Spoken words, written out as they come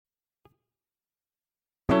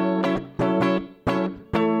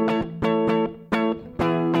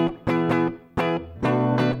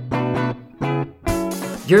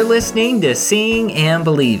You're listening to Seeing and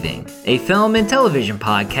Believing, a film and television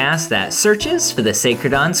podcast that searches for the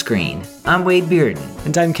sacred on screen. I'm Wade Bearden.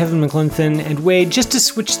 And I'm Kevin McClinton. And Wade, just to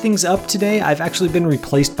switch things up today, I've actually been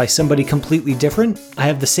replaced by somebody completely different. I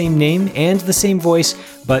have the same name and the same voice,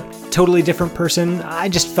 but totally different person. I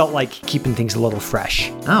just felt like keeping things a little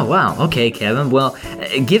fresh. Oh, wow. Okay, Kevin. Well,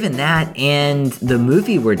 given that and the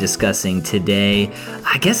movie we're discussing today,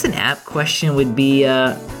 I guess an apt question would be,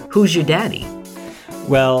 who's your daddy?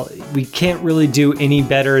 Well, we can't really do any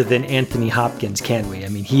better than Anthony Hopkins, can we? I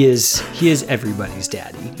mean, he is everybody's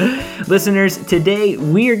daddy. Listeners, today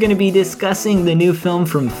we are going to be discussing the new film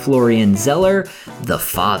from Florian Zeller, The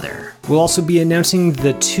Father. We'll also be announcing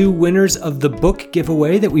the 2 winners of the book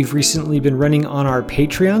giveaway that we've recently been running on our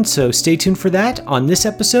Patreon, so stay tuned for that on this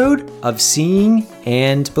episode of Seeing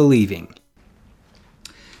and Believing.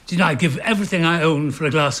 Do you know, I'd give everything I own for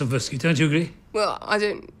a glass of whiskey, don't you agree? Well, I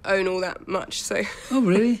don't own all that much, so... Oh,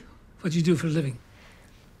 really? What do you do for a living?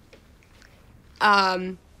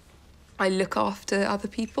 I look after other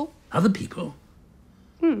people. Other people?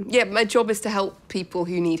 Yeah, my job is to help people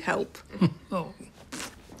who need help. Oh.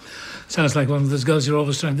 Sounds like one of those girls you're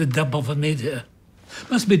always trying to dump off a maid here.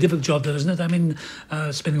 Must be a difficult job, though, isn't it? I mean,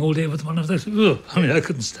 spending all day with one of those... Ugh, I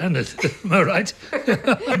couldn't stand it. Am I right?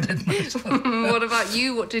 I did myself. What about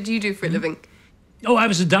you? What did you do for a living? Oh, I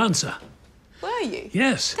was a dancer. Were you?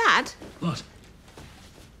 Yes. Dad, What?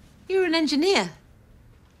 you're an engineer.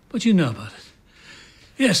 What do you know about it?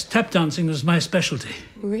 Yes, tap dancing was my specialty.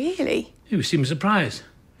 Really? You seem surprised.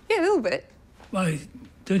 Yeah, a little bit. Why,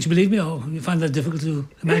 don't you believe me, or you find that difficult to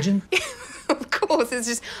imagine? Of course, it's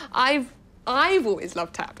just... I've always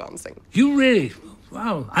loved tap dancing. You really?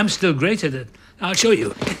 Wow, I'm still great at it. I'll show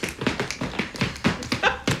you.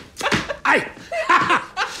 Aye!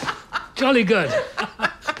 Jolly good.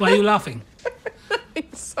 Why are you laughing?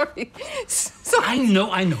 Sorry. I know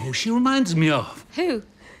who she reminds me of. Who?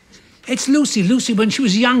 It's Lucy when she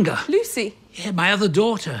was younger. Lucy. Yeah, my other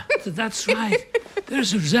daughter. That's right.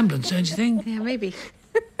 There's a resemblance, don't you think? Yeah, maybe.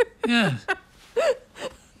 Yes.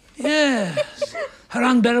 Yes. Her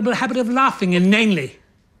unbearable habit of laughing inanely.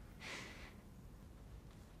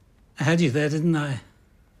 I had you there, didn't I?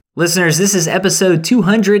 Listeners, this is episode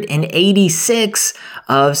 286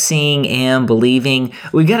 of Seeing and Believing.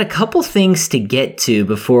 We've got a couple things to get to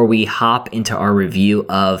before we hop into our review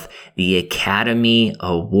of the Academy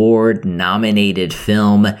Award nominated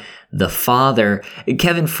film, The Father.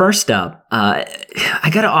 Kevin, first up, I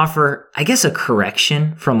got to offer, I guess, a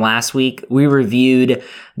correction from last week. We reviewed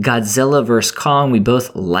Godzilla vs. Kong. We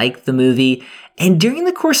both liked the movie. And during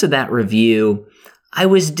the course of that review, I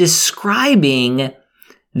was describing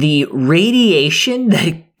the radiation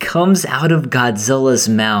that comes out of Godzilla's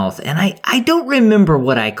mouth, and I don't remember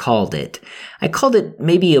what I called it. I called it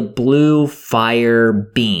maybe a blue fire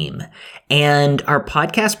beam. And our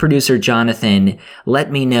podcast producer, Jonathan, let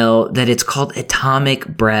me know that it's called atomic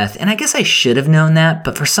breath. And I guess I should have known that,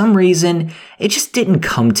 but for some reason, it just didn't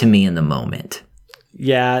come to me in the moment.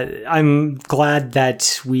 Yeah, I'm glad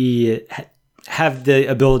that we have the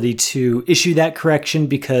ability to issue that correction,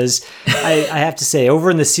 because I have to say, over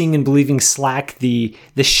in the Seeing and Believing Slack, the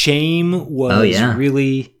shame was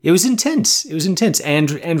really, it was intense. It was intense,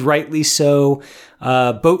 and rightly so.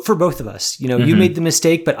 For both of us. You know, you made the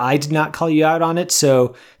mistake, but I did not call you out on it,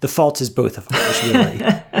 so the fault is both of us, really.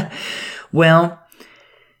 Well,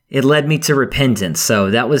 it led me to repentance,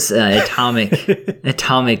 so that was atomic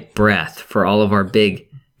breath for all of our big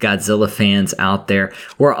Godzilla fans out there.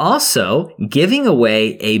 We're also giving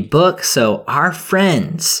away a book. So our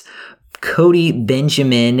friends, Cody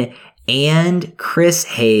Benjamin and Chris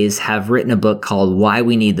Hayes, have written a book called Why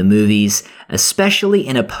We Need the Movies, especially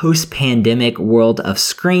in a post-pandemic world of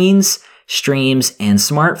screens, streams, and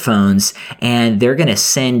smartphones. And they're going to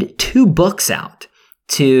send 2 books out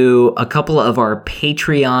to a couple of our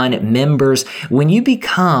Patreon members. When you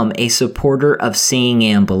become a supporter of Seeing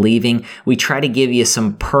and Believing, we try to give you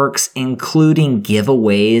some perks, including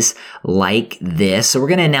giveaways like this. So we're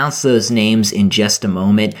going to announce those names in just a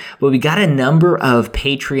moment, but we got a number of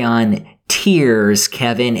Patreon tiers,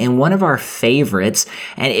 Kevin, and one of our favorites.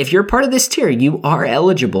 And if you're part of this tier, you are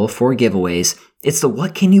eligible for giveaways. It's the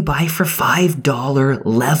What Can You Buy for $5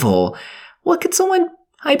 level. What could someone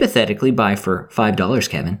hypothetically buy for $5,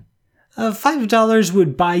 Kevin? $5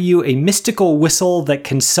 would buy you a mystical whistle that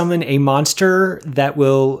can summon a monster that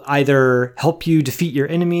will either help you defeat your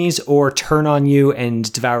enemies or turn on you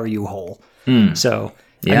and devour you whole. So,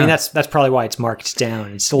 I mean, that's probably why it's marked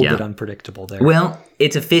down. It's a little bit unpredictable there. Well,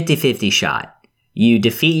 it's a 50-50 shot. You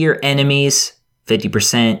defeat your enemies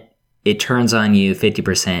 50%, it turns on you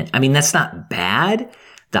 50%. I mean, that's not bad.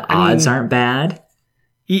 The odds aren't bad.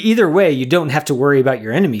 either way, you don't have to worry about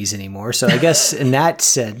your enemies anymore. So I guess in that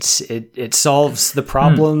sense, it solves the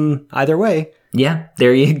problem either way. Yeah,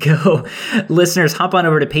 there you go. Listeners, hop on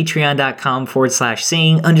over to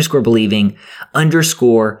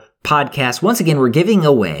patreon.com/seeing_believing_podcast. Once again, we're giving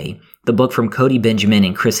away the book from Cody Benjamin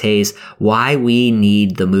and Chris Hayes, Why We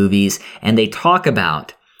Need the Movies. And they talk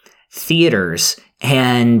about theaters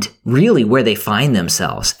and really where they find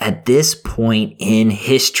themselves at this point in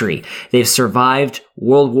history. They've survived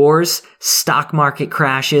world wars, stock market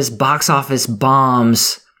crashes, box office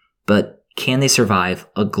bombs, but can they survive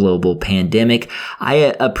a global pandemic?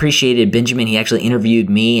 I appreciated Benjamin. He actually interviewed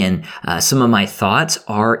me, and some of my thoughts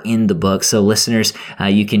are in the book. So listeners,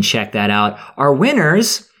 you can check that out. Our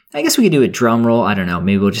winners, I guess we could do a drum roll. I don't know.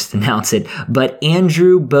 Maybe we'll just announce it. But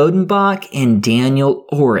Andrew Bodenbach and Daniel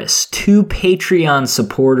Orris, 2 Patreon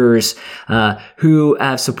supporters who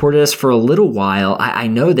have supported us for a little while. I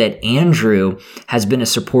know that Andrew has been a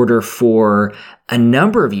supporter for a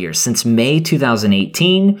number of years, since May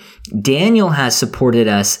 2018. Daniel has supported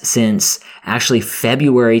us since actually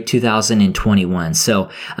February 2021. So,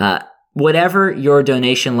 whatever your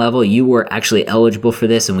donation level, you were actually eligible for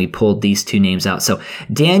this, and we pulled these 2 names out. So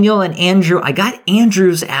Daniel and Andrew, I got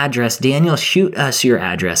Andrew's address. Daniel, shoot us your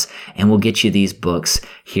address, and we'll get you these books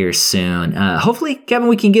here soon. Hopefully, Kevin,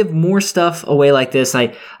 we can give more stuff away like this.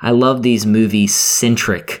 I love these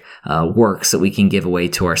movie-centric works that we can give away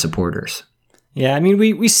to our supporters. Yeah, I mean,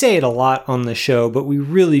 we say it a lot on the show, but we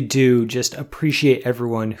really do just appreciate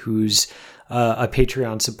everyone who's a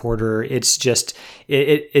Patreon supporter. It's just,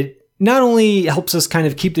 it not only helps us kind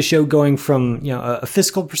of keep the show going from, a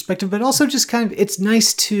fiscal perspective, but also just kind of, it's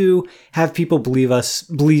nice to have people believe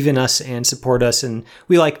in us and support us. And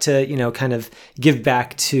we like to, kind of give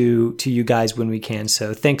back to you guys when we can.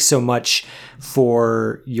 So thanks so much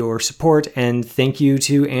for your support. And thank you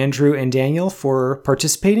to Andrew and Daniel for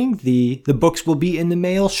participating. The books will be in the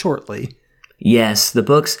mail shortly. Yes, the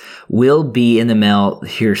books will be in the mail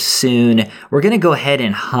here soon. We're going to go ahead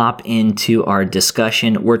and hop into our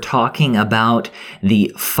discussion. We're talking about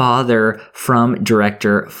The Father from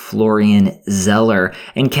director Florian Zeller.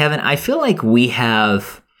 And Kevin, I feel like we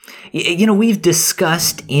have, we've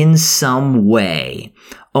discussed in some way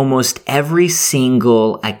almost every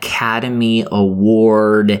single Academy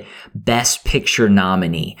Award Best Picture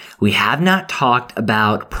nominee. We have not talked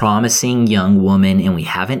about Promising Young Woman, and we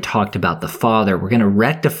haven't talked about The Father. We're going to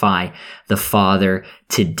rectify The Father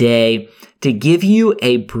today. To give you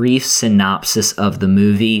a brief synopsis of the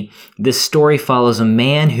movie, this story follows a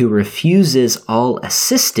man who refuses all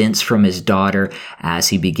assistance from his daughter as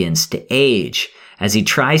he begins to age. As he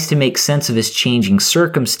tries to make sense of his changing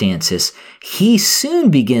circumstances, he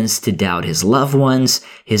soon begins to doubt his loved ones,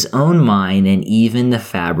 his own mind, and even the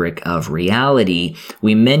fabric of reality.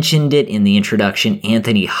 We mentioned it in the introduction.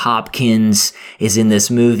 Anthony Hopkins is in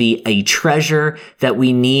this movie, a treasure that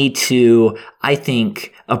we need to, I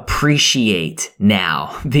think, appreciate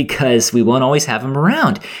now because we won't always have him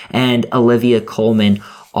around. And Olivia Colman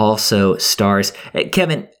also stars.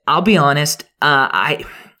 Kevin, I'll be honest, I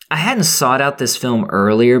hadn't sought out this film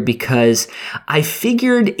earlier because I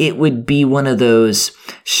figured it would be one of those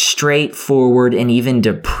straightforward and even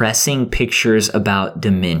depressing pictures about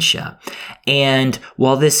dementia. And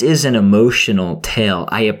while this is an emotional tale,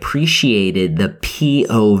 I appreciated the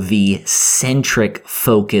POV-centric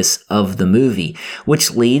focus of the movie,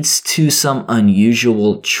 which leads to some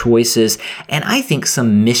unusual choices and I think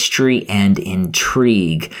some mystery and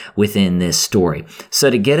intrigue within this story. So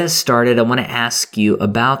to get us started, I want to ask you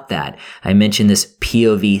about that. I mentioned this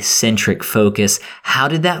POV-centric focus. How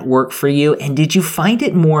did that work for you? And did you find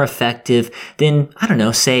it more effective than,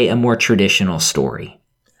 say a more traditional story?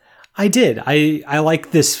 I did. I like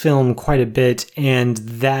this film quite a bit, and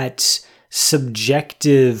that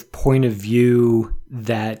subjective point of view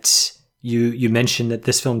that you mentioned that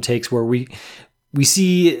this film takes, where we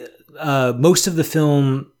see most of the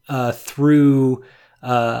film through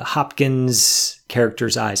Hopkins'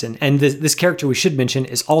 character's eyes, and this character we should mention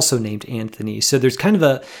is also named Anthony. So there's kind of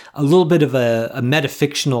a little bit of a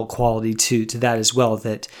metafictional quality to that as well,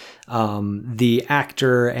 that the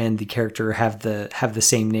actor and the character have the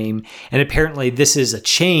same name. And apparently this is a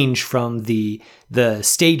change from the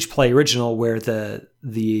stage play original where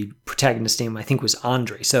the protagonist's name I think was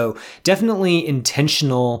Andre. So definitely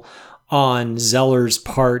intentional on Zeller's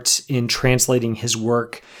part in translating his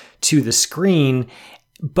work to the screen.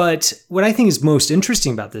 But what I think is most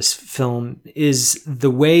interesting about this film is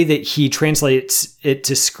the way that he translates it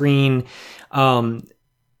to screen,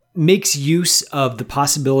 makes use of the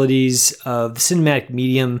possibilities of the cinematic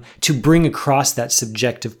medium to bring across that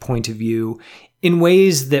subjective point of view in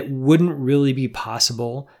ways that wouldn't really be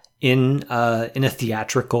possible in a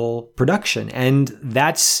theatrical production. And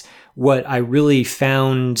that's what I really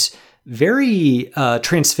found very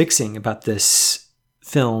transfixing about this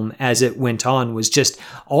film as it went on, was just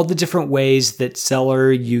all the different ways that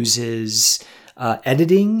Zeller uses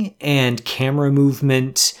editing and camera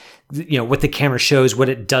movement, what the camera shows, what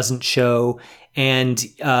it doesn't show, and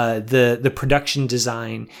the production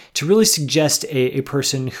design to really suggest a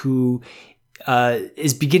person who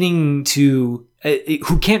is beginning to,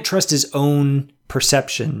 who can't trust his own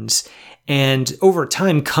perceptions, and over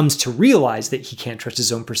time comes to realize that he can't trust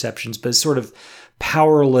his own perceptions, but is sort of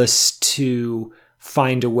powerless to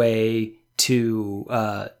find a way to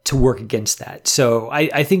work against that. So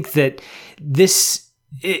I think that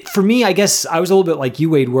for me, I guess I was a little bit like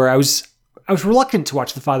you, Wade, where I was reluctant to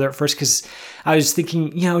watch The Father at first because I was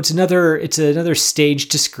thinking, it's another stage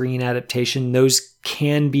to screen adaptation. Those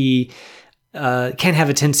can have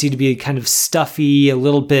a tendency to be kind of stuffy, a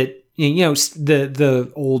little bit,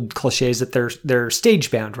 the old cliches that they're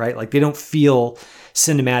stage bound, right? Like they don't feel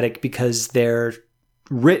cinematic because they're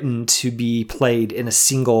written to be played in a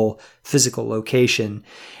single physical location.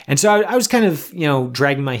 And so I was kind of,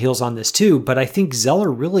 dragging my heels on this too, but I think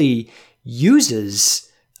Zeller really uses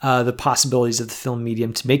the possibilities of the film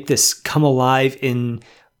medium to make this come alive in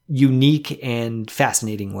unique and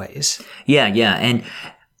fascinating ways. Yeah. And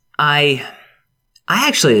I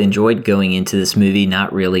actually enjoyed going into this movie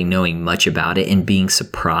not really knowing much about it and being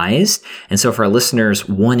surprised. And so if our listeners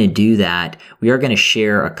want to do that, we are going to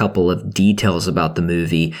share a couple of details about the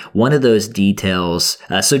movie. One of those details,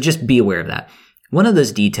 so just be aware of that. One of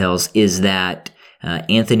those details is that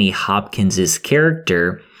Anthony Hopkins'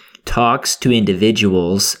 character talks to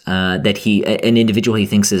individuals an individual he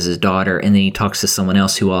thinks is his daughter, and then he talks to someone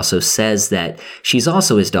else who also says that she's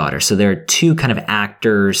also his daughter. So there are two kind of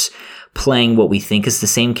actors playing what we think is the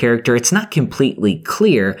same character. It's not completely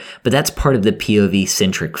clear, but that's part of the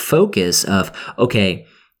POV-centric focus of, okay,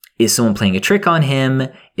 is someone playing a trick on him?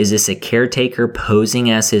 Is this a caretaker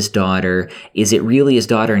posing as his daughter? Is it really his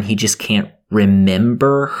daughter and he just can't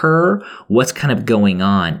remember her? What's kind of going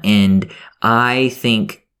on? And I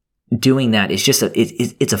think doing that is just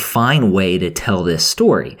it's a fine way to tell this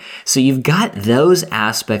story. So you've got those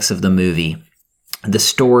aspects of the movie, the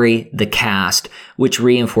story, the cast, which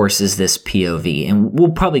reinforces this POV. And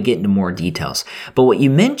we'll probably get into more details. But what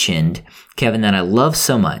you mentioned, Kevin, that I love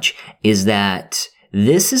so much is that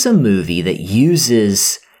this is a movie that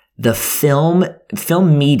uses the film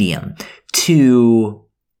medium to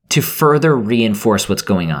further reinforce what's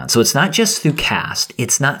going on. So it's not just through cast,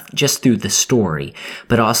 it's not just through the story,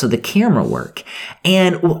 but also the camera work.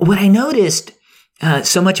 And what I noticed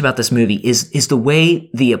so much about this movie is the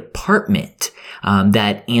way the apartment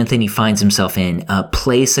that Anthony finds himself in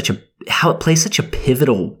plays such a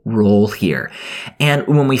pivotal role here. And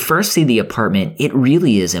when we first see the apartment, it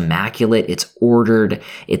really is immaculate. It's ordered.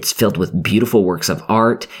 It's filled with beautiful works of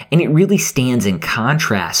art. And it really stands in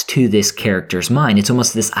contrast to this character's mind. It's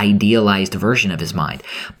almost this idealized version of his mind.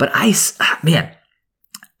 But I swear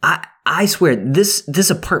this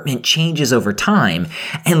apartment changes over time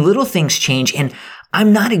and little things change. And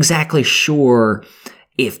I'm not exactly sure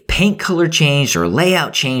if paint color changed or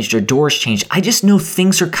layout changed or doors changed. I just know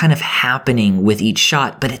things are kind of happening with each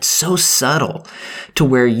shot, but it's so subtle to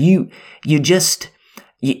where you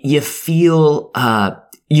feel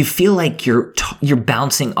like you're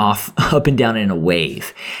bouncing off up and down in a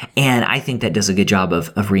wave. And I think that does a good job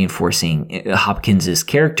of reinforcing Hopkins's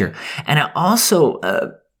character. And I also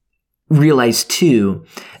realize too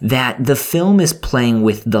that the film is playing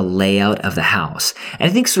with the layout of the house.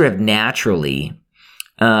 And I think sort of naturally,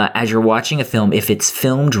 as you're watching a film, if it's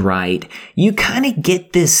filmed right, you kind of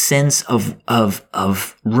get this sense of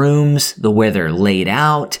rooms, the way they're laid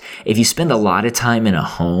out. If you spend a lot of time in a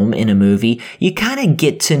home in a movie, you kind of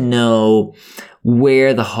get to know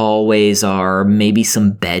where the hallways are, maybe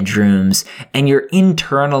some bedrooms, and you're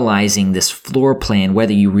internalizing this floor plan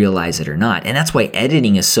whether you realize it or not. And that's why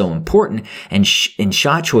editing is so important and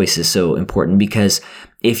shot choice is so important, because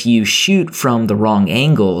if you shoot from the wrong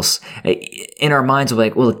angles, in our minds, we're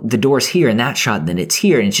like, well, the door's here in that shot, then it's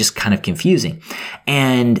here, and it's just kind of confusing.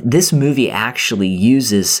 And this movie actually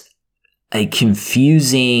uses a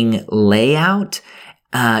confusing layout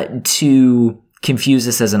to confuse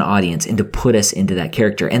us as an audience and to put us into that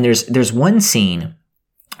character. And there's one scene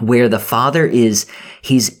where the father he's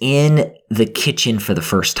in the kitchen for the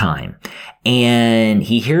first time, and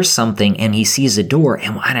he hears something and he sees a door,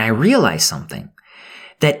 and I realize something.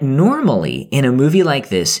 That normally in a movie like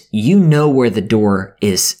this, you know where the door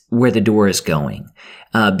is going.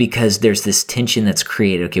 because there's this tension that's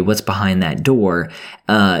created. Okay, what's behind that door?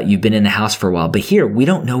 You've been in the house for a while, but here we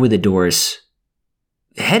don't know where the door's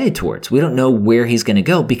headed towards. We don't know where he's going to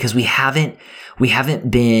go because we haven't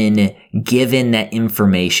been given that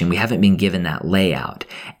information. We haven't been given that layout.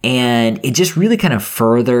 And it just really kind of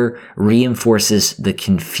further reinforces the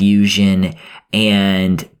confusion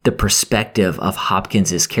and the perspective of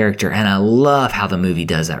Hopkins's character. And I love how the movie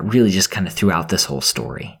does that, really just kind of throughout this whole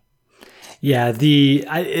story. Yeah,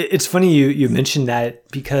 it's funny you mentioned that,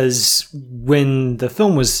 because when the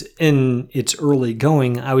film was in its early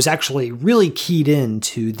going, I was actually really keyed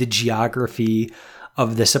into the geography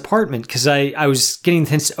of this apartment, because I was getting the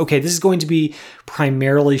sense, okay, this is going to be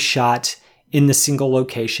primarily shot in the single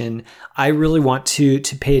location. I really want to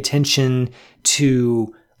pay attention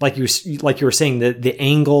to, like you were saying, the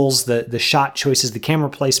angles, the shot choices, the camera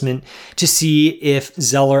placement, to see if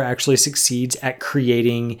Zeller actually succeeds at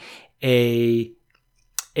creating a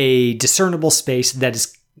discernible space that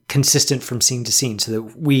is consistent from scene to scene, so that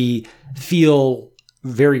we feel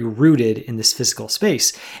very rooted in this physical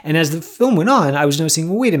space. And as the film went on, I was noticing,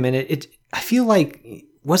 well, wait a minute, I feel like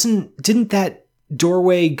didn't that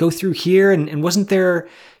doorway go through here, and wasn't there,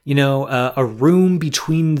 a room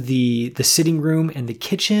between the sitting room and the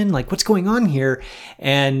kitchen? Like, what's going on here?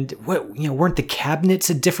 And weren't the cabinets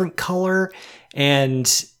a different color?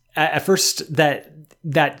 And at first that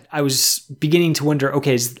I was beginning to wonder,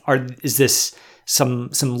 okay, is this some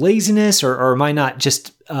laziness, or am I not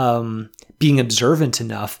just being observant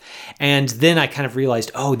enough? And then I kind of realized,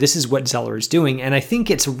 oh, this is what Zeller is doing. And I think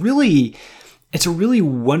it's a really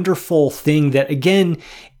wonderful thing that, again,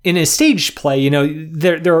 in a stage play,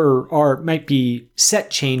 there might be set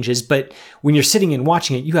changes, but when you're sitting and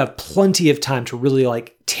watching it, you have plenty of time to really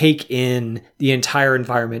take in the entire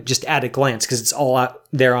environment just at a glance, because it's all out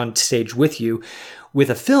there on stage with you. With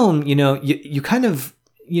a film, you kind of,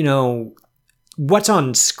 what's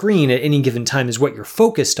on screen at any given time is what you're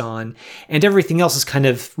focused on, and everything else is kind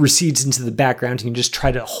of recedes into the background, and you just try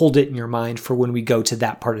to hold it in your mind for when we go to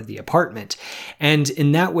that part of the apartment. And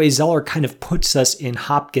in that way, Zeller kind of puts us in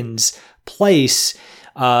Hopkins' place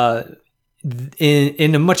in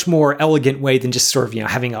a much more elegant way than just sort of,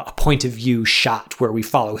 having a point of view shot where we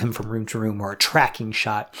follow him from room to room, or a tracking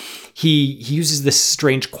shot. He uses this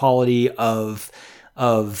strange quality of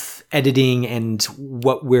editing and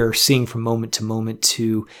what we're seeing from moment to moment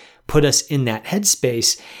to put us in that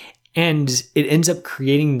headspace. And it ends up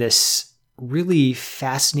creating this really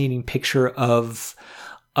fascinating picture of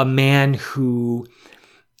a man who,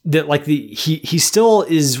 he's still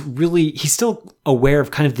aware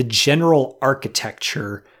of kind of the general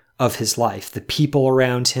architecture of his life, the people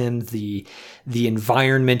around him, the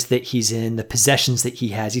environment that he's in, the possessions that he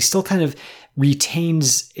has. He still kind of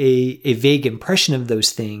retains a vague impression of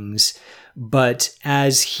those things, but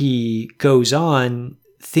as he goes on,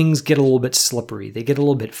 things get a little bit slippery. They get a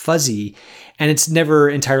little bit fuzzy, and it's never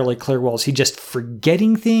entirely clear, well, is he just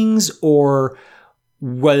forgetting things, or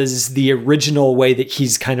was the original way that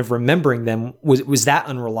he's kind of remembering them, was that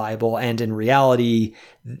unreliable? And in reality,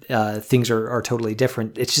 things are totally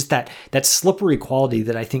different. It's just that slippery quality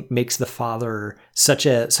that I think makes The Father such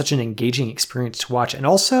an engaging experience to watch. And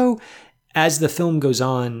also, as the film goes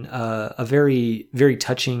on, a very, very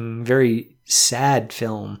touching, very sad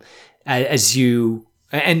film,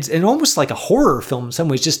 and almost like a horror film in some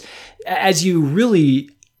ways, just as you really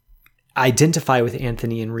identify with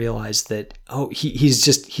Anthony and realize that, oh,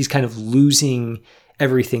 he's kind of losing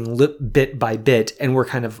everything bit by bit, and we're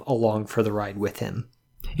kind of along for the ride with him.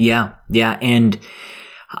 Yeah. And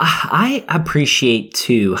I appreciate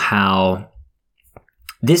too how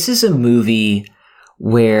this is a movie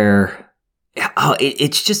where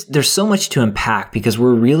it's just, there's so much to unpack, because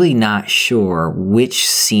we're really not sure which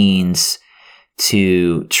scenes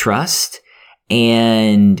to trust,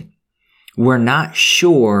 and we're not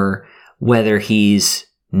sure whether he's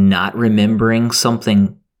not remembering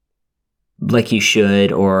something like he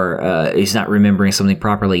should, or he's not remembering something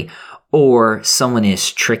properly, or someone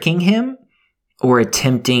is tricking him or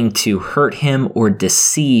attempting to hurt him or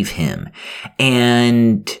deceive him.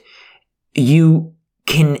 And you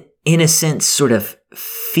can, in a sense, sort of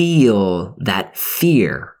feel that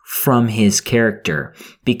fear from his character,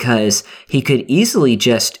 because he could easily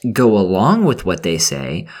just go along with what they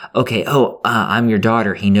say. Okay, I'm your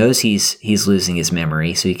daughter. He knows he's losing his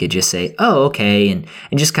memory, so he could just say, oh, okay, and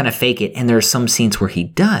just kind of fake it. And there are some scenes where he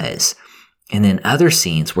does, and then other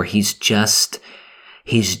scenes where he's just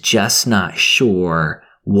not sure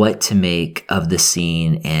what to make of the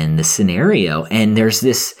scene and the scenario. And there's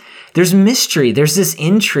mystery, there's this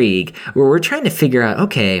intrigue where we're trying to figure out,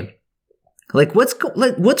 okay, Like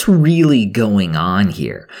what's really going on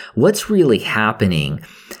here? What's really happening?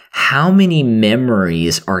 How many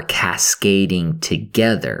memories are cascading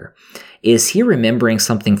together? Is he remembering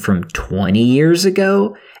something from 20 years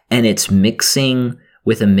ago and it's mixing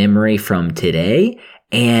with a memory from today?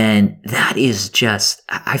 And that is just,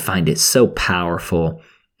 I find it so powerful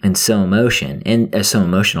and so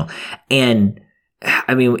emotional. And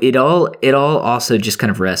I mean, it all also just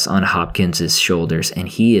kind of rests on Hopkins's shoulders, and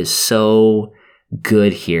he is so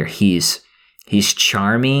good here. He's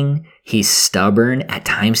charming. He's stubborn. At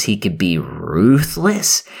times he could be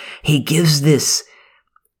ruthless. He gives this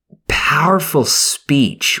powerful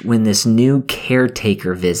speech when this new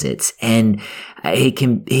caretaker visits, and he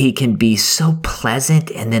can be so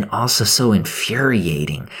pleasant and then also so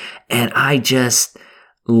infuriating. And I just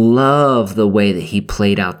love the way that he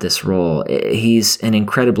played out this role. He's an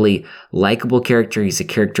incredibly likable character. He's a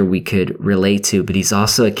character we could relate to, but he's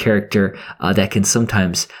also a character that can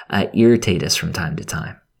sometimes irritate us from time to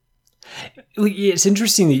time. It's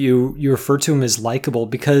interesting that you refer to him as likable,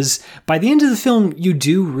 because by the end of the film, you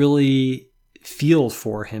do really feel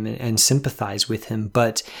for him and sympathize with him.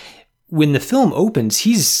 But when the film opens,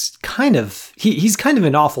 he's kind of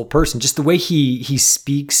an awful person. Just the way he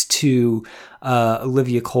speaks to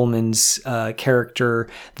Olivia Colman's character,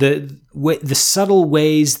 the subtle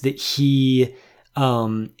ways that he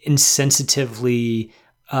insensitively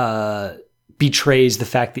betrays the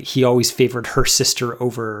fact that he always favored her sister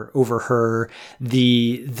over her,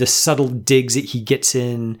 the subtle digs that he gets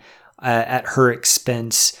in at her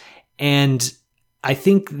expense. And I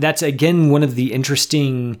think that's, again, one of the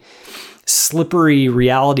interesting slippery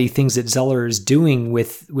reality things that Zeller is doing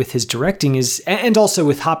with his directing is, and also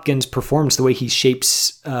with Hopkins' performance, the way he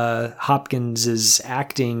shapes Hopkins'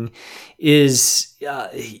 acting is,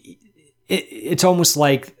 it's almost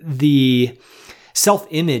like the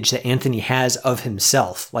self-image that Anthony has of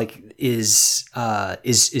himself, like, is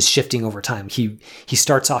shifting over time. He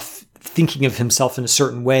starts off thinking of himself in a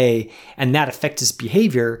certain way, and that affects his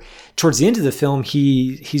behavior. Towards the end of the film,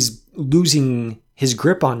 he's losing his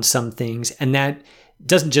grip on some things, and that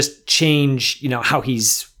doesn't just change, how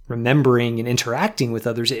he's remembering and interacting with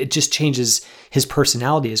others. It just changes his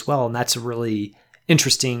personality as well, and that's a really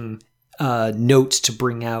interesting note to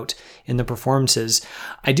bring out in the performances.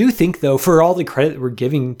 I do think, though, for all the credit that we're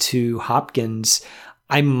giving to Hopkins,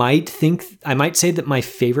 I might say that my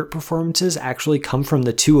favorite performances actually come from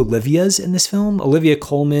the two Olivias in this film. Olivia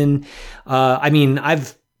Colman,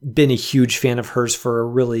 I've been a huge fan of hers for a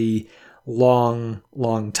really long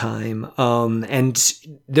time. And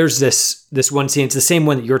there's this one scene, it's the same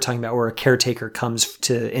one that you're talking about, where a caretaker comes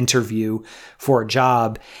to interview for a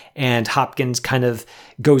job, and Hopkins kind of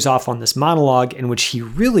goes off on this monologue in which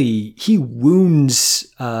he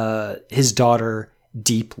wounds his daughter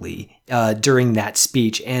deeply during that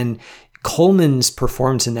speech. And Coleman's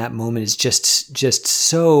performance in that moment is just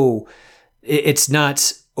so, it's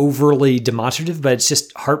not overly demonstrative, but it's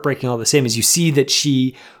just heartbreaking all the same, as you see that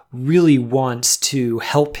she really wants to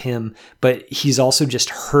help him, but he's also just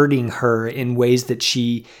hurting her in ways that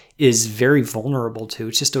she is very vulnerable to.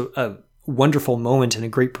 It's just a wonderful moment and a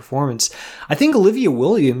great performance. I think Olivia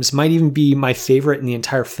Williams might even be my favorite in the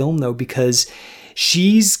entire film, though, because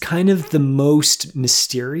she's kind of the most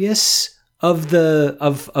mysterious of the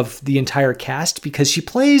entire cast,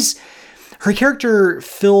 because her character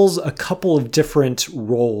fills a couple of different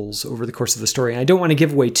roles over the course of the story. And I don't want to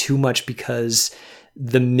give away too much, because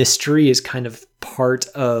the mystery is kind of part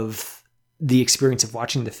of the experience of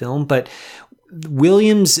watching the film. But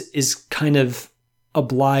Williams is kind of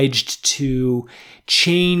obliged to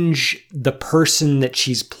change the person that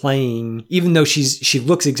she's playing, even though she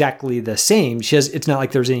looks exactly the same. It's not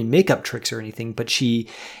like there's any makeup tricks or anything, but she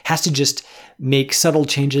has to just make subtle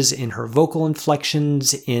changes in her vocal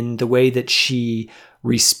inflections, in the way that she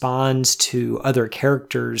responds to other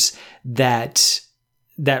characters, that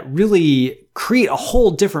really create a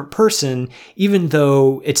whole different person, even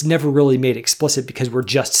though it's never really made explicit, because we're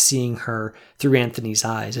just seeing her through Anthony's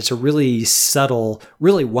eyes. It's a really subtle,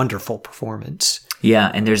 really wonderful performance.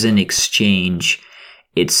 Yeah, and there's an exchange.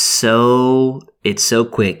 It's so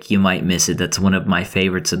quick, you might miss it. That's one of my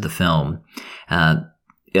favorites of the film.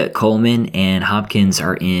 Coleman and Hopkins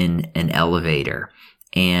are in an elevator,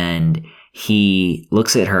 and he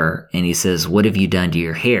looks at her and he says, "What have you done to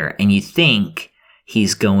your hair?" And you think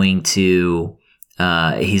he's going to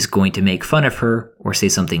make fun of her or say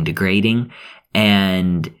something degrading,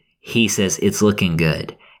 and he says, "It's looking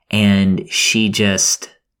good," and she just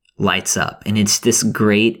lights up. And it's this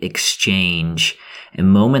great exchange, and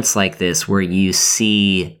moments like this where you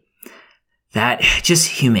see that just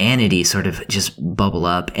humanity sort of just bubble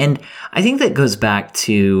up. And I think that goes back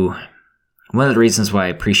to one of the reasons why I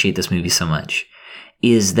appreciate this movie so much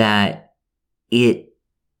is that it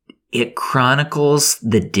chronicles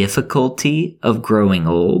the difficulty of growing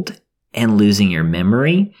old and losing your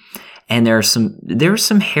memory. And there are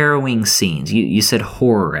some harrowing scenes. You said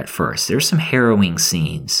horror at first. There's some harrowing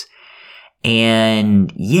scenes.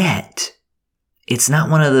 And yet, it's not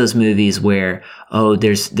one of those movies where, oh,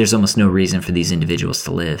 there's almost no reason for these individuals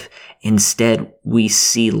to live. Instead, we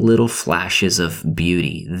see little flashes of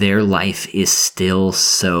beauty. Their life is still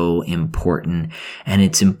so important, and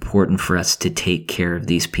it's important for us to take care of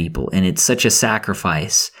these people. And it's such a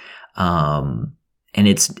sacrifice, and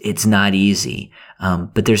it's not easy.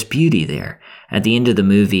 But there's beauty there. At the end of the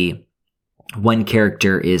movie, one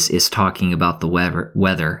character is talking about the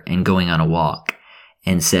weather and going on a walk,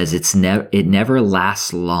 and says it never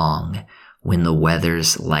lasts long when the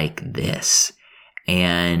weather's like this.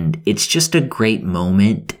 And it's just a great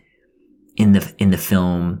moment in the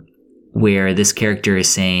film where this character is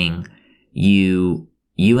saying, you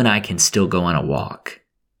and I can still go on a walk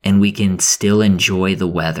and we can still enjoy the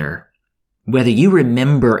weather, whether you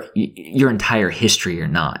remember your entire history or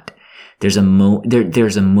not. There's a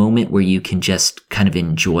moment where you can just kind of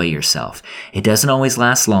enjoy yourself. It doesn't always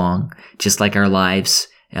last long, just like our lives.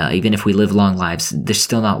 Even if we live long lives, they're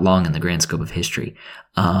still not long in the grand scope of history.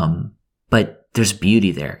 But there's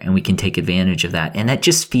beauty there, and we can take advantage of that. And that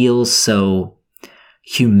just feels so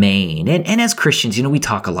humane. And as Christians, we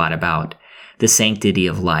talk a lot about the sanctity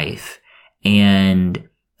of life. And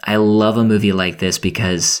I love a movie like this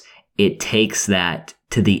because it takes that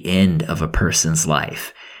to the end of a person's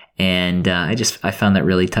life. And I found that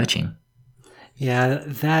really touching. Yeah,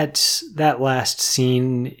 that last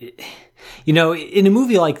scene, in a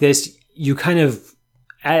movie like this, you kind of,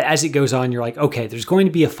 as it goes on, you're like, okay, there's going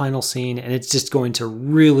to be a final scene, and it's just going to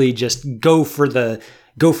really just go for the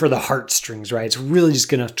heartstrings, right? It's really just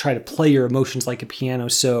going to try to play your emotions like a piano.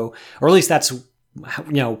 So, or at least that's,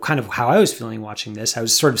 kind of how I was feeling watching this. I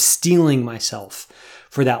was sort of steeling myself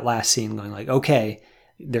for that last scene, going like, okay,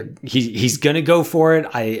 he's going to go for it.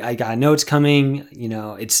 I know it's coming.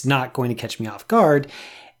 It's not going to catch me off guard.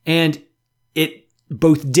 And it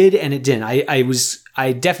both did and it didn't.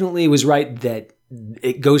 I definitely was right that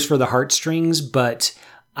it goes for the heartstrings, but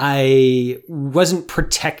I wasn't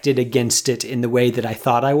protected against it in the way that I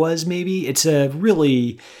thought I was. Maybe it's a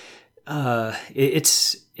really,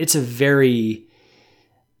 it's a very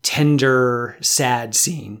tender, sad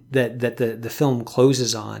scene that the film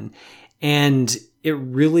closes on. And it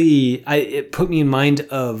really, it put me in mind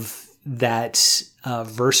of that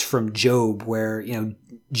verse from Job where,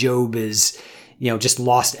 Job is, just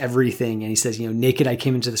lost everything. And he says, naked I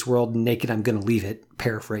came into this world, and naked I'm going to leave it,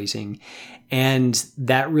 paraphrasing. And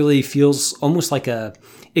that really feels almost like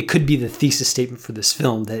it could be the thesis statement for this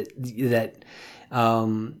film that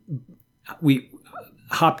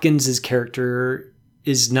Hopkins' character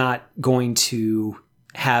is not going to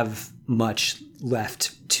have much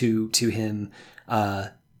left to him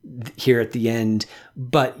here at the end,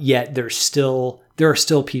 but yet there are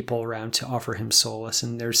still people around to offer him solace,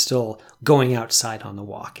 and they're still going outside on the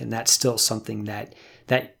walk, and that's still something that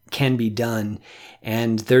can be done.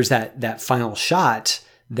 And there's that final shot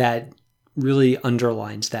that really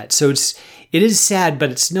underlines that. So it is sad, but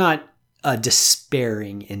it's not a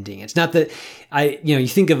despairing ending. It's not that you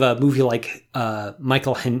think of a movie like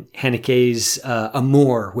Michael Haneke's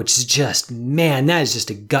Amour, which is just, man, that is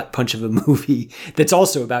just a gut punch of a movie that's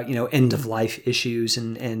also about, end of life issues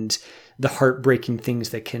and the heartbreaking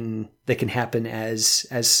things that can happen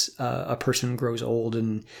as a person grows old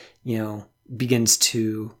and, begins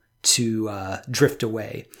to drift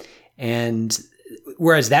away. And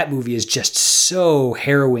whereas that movie is just so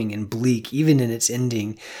harrowing and bleak, even in its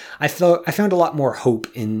ending, I found a lot more hope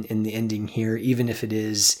in the ending here, even if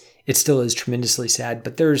it still is tremendously sad.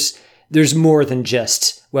 But there's more than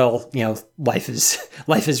just, life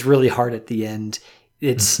is really hard at the end.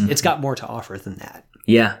 It's got more to offer than that.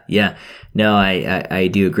 Yeah. No, I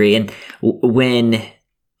do agree. And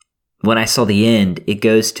when I saw the end, it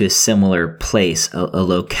goes to a similar place, a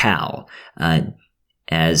locale,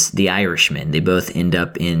 as The Irishman. They both end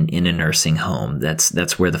up in a nursing home.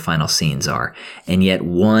 That's where the final scenes are. And yet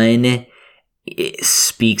one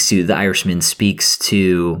The Irishman speaks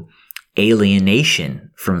to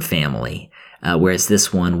alienation from family, whereas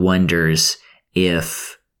this one wonders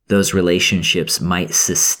if those relationships might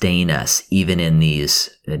sustain us even in these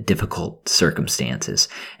difficult circumstances.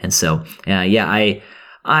 And so, I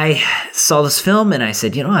I saw this film and I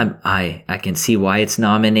said, I can see why it's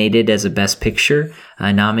nominated as a Best Picture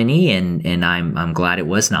nominee, and I'm glad it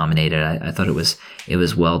was nominated. I thought it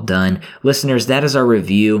was well done. Listeners, that is our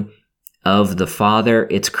review of The Father.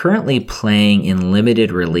 It's currently playing in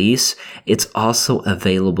limited release. It's also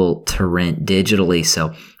available to rent digitally.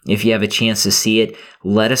 So if you have a chance to see it,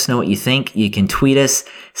 let us know what you think. You can tweet us,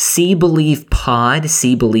 SeeBelievePod,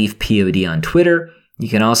 SeeBelievePod on Twitter. You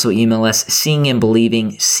can also email us,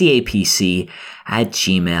 seeingandbelieving, CAPC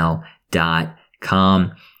 @gmail.com.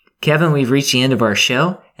 Kevin, we've reached the end of our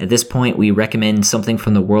show. At this point, we recommend something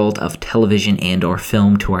from the world of television and or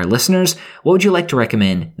film to our listeners. What would you like to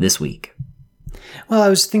recommend this week? Well, I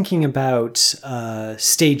was thinking about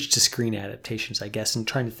stage to screen adaptations, I guess, and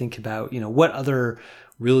trying to think about, what other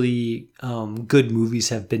really good movies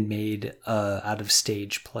have been made out of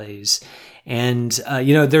stage plays. And,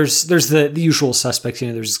 there's the usual suspects,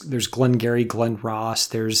 there's Glengarry, Glen Ross,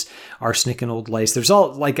 there's Arsenic and Old Lace. There's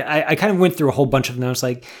all, I kind of went through a whole bunch of them. I was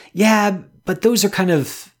like, yeah, but those are kind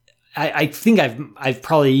of, I think I've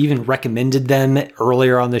probably even recommended them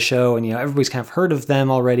earlier on the show, and everybody's kind of heard of them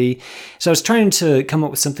already. So I was trying to come up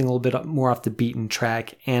with something a little bit more off the beaten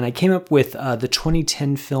track, and I came up with the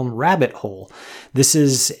 2010 film Rabbit Hole. This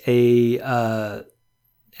is an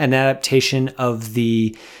adaptation of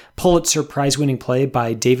the Pulitzer Prize-winning play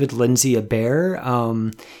by David Lindsay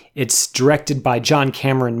Abaire. It's directed by John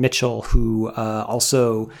Cameron Mitchell, who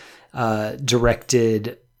also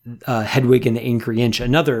directed Hedwig and the Angry Inch,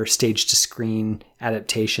 another stage-to-screen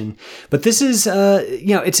adaptation. But this is,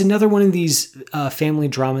 it's another one of these family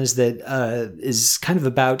dramas that is kind of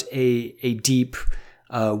about a deep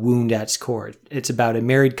wound at its core. It's about a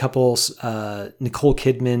married couple, Nicole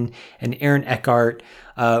Kidman and Aaron Eckhart,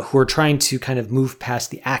 who are trying to kind of move past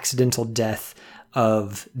the accidental death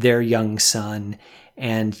of their young son,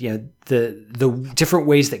 and the different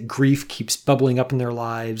ways that grief keeps bubbling up in their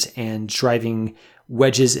lives and driving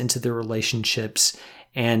wedges into their relationships,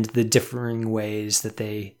 and the differing ways that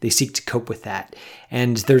they seek to cope with that.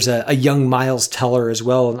 And there's a young Miles Teller as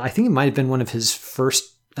well, and I think it might have been one of his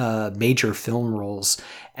first major film roles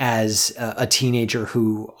as a teenager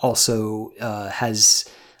who also has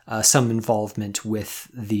some involvement with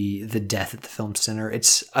the death at the film center.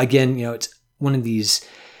 It's, again, it's one of these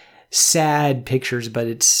sad pictures, but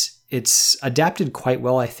it's adapted quite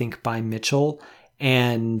well, I think, by Mitchell.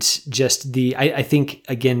 And just I think,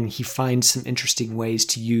 again, he finds some interesting ways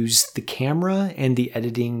to use the camera and the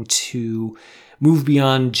editing to move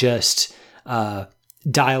beyond just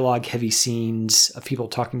dialogue heavy scenes of people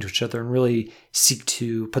talking to each other, and really seek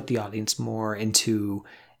to put the audience more into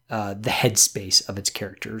the headspace of its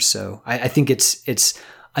characters. So I think it's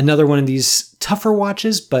another one of these tougher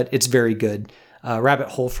watches, but it's very good. Rabbit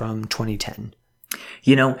Hole from 2010.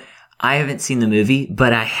 I haven't seen the movie,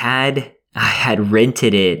 but I had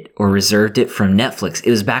rented it or reserved it from Netflix. It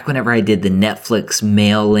was back whenever I did the Netflix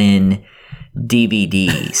mail-in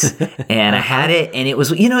DVDs, and I had it, and it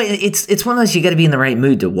was, it's one of those you got to be in the right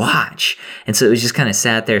mood to watch, and so it was just kind of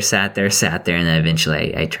sat there, and then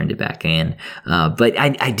eventually I turned it back in. But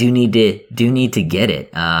I do need to get it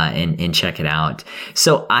and check it out.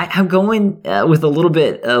 So I'm going with a little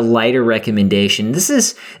bit lighter recommendation. This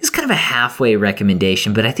is kind of a halfway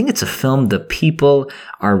recommendation, but I think it's a film the people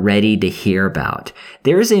are ready to hear about.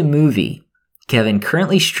 There is a movie, Kevin,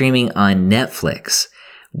 currently streaming on Netflix,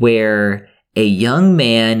 where a young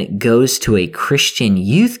man goes to a Christian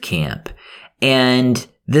youth camp, and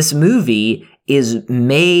this movie is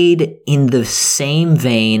made in the same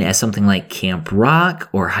vein as something like Camp Rock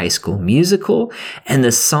or High School Musical, and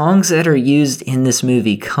the songs that are used in this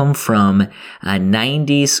movie come from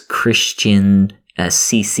 90s Christian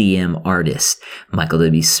CCM artists, Michael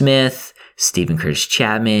W. Smith, Stephen Curtis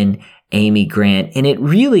Chapman, Amy Grant, and it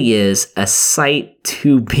really is a sight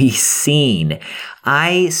to be seen.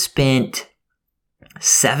 I spent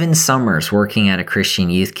 7 summers working at a Christian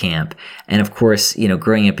youth camp, and of course,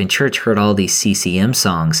 growing up in church, heard all these CCM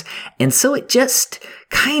songs, and so it just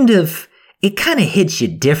kind of hits you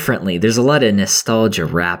differently. There's a lot of nostalgia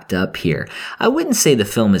wrapped up here. I wouldn't say the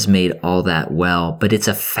film is made all that well, but it's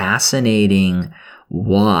a fascinating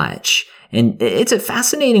watch. And it's a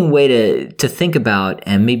fascinating way to think about,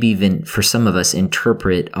 and maybe even for some of us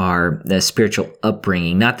interpret our spiritual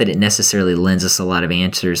upbringing. Not that it necessarily lends us a lot of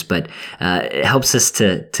answers, but it helps us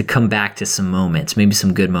to come back to some moments, maybe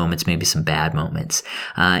some good moments, maybe some bad moments.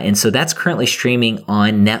 And so that's currently streaming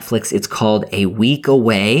on Netflix. It's called A Week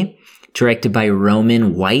Away directed by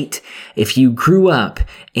Roman White. If you grew up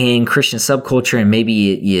in Christian subculture and maybe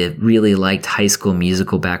you really liked High School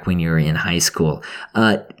Musical back when you were in high school,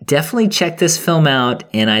 definitely check this film out.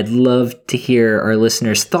 And I'd love to hear our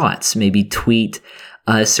listeners' thoughts. Maybe tweet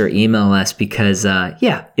us or email us because,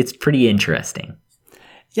 it's pretty interesting.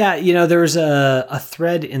 Yeah, there's a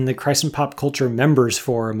thread in the Christ and Pop Culture members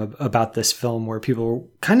forum about this film where people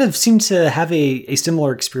kind of seem to have a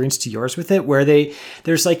similar experience to yours with it, where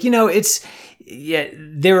there's like,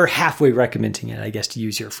 they were halfway recommending it, I guess, to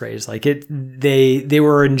use your phrase. Like they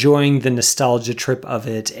were enjoying the nostalgia trip of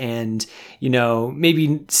it, and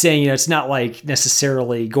maybe saying it's not like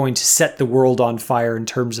necessarily going to set the world on fire in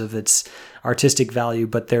terms of its artistic value,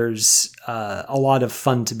 but there's a lot of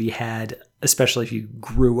fun to be had, especially if you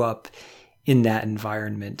grew up in that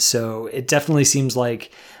environment. So it definitely seems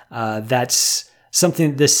like that's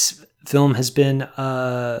something this film has been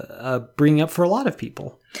bringing up for a lot of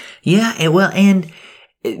people. Yeah, and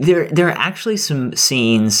there are actually some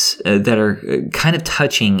scenes that are kind of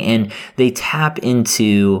touching, and they tap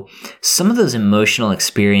into some of those emotional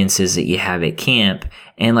experiences that you have at camp.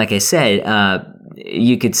 And like I said,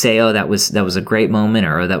 you could say, oh, that was a great moment,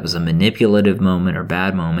 or oh, that was a manipulative moment or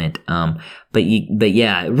bad moment. But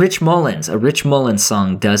yeah, Rich Mullins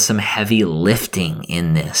song does some heavy lifting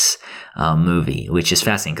in this movie, which is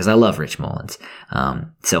fascinating because I love Rich Mullins.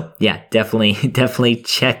 So yeah, definitely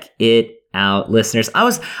check it out, listeners. I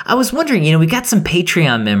was wondering, we got some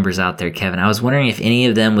Patreon members out there, Kevin. I was wondering if any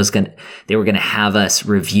of them they were gonna have us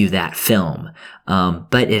review that film.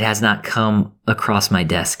 But it has not come across my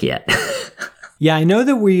desk yet. Yeah, I know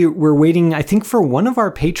that we're waiting, I think, for one of our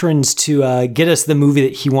patrons to get us the movie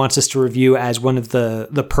that he wants us to review as one of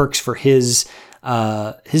the perks for his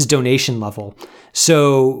donation level.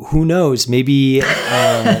 So who knows? Maybe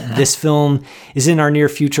this film is in our near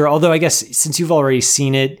future. Although I guess since you've already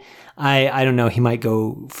seen it, I don't know, he might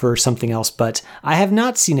go for something else. But I have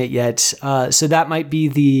not seen it yet, so that might be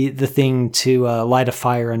the thing to light a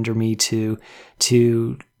fire under me to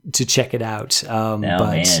check it out.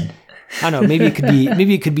 Man. I don't know. Maybe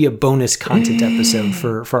it could be a bonus content episode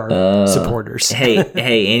for our supporters.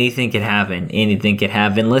 hey, anything could happen. Anything could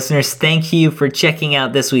happen. Listeners, thank you for checking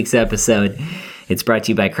out this week's episode. It's brought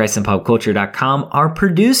to you by ChristandPopCulture.com. Our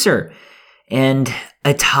producer and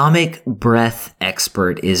atomic breath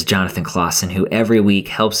expert is Jonathan Clausen, who every week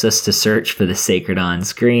helps us to search for the sacred on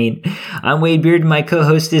screen. I'm Wade Beard, and my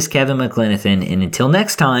co-host is Kevin McLenithan. And until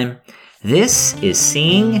next time, this is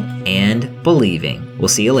Seeing and Believing. We'll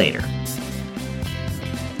see you later.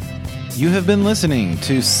 You have been listening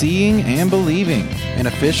to Seeing and Believing, an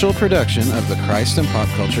official production of the Christ and Pop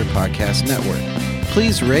Culture Podcast Network.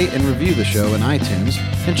 Please rate and review the show in iTunes,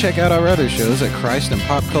 and check out our other shows at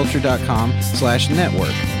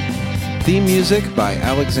christandpopculture.com/network. Theme music by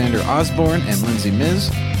Alexander Osborne and Lindsay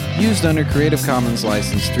Miz, used under Creative Commons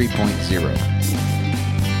License 3.0.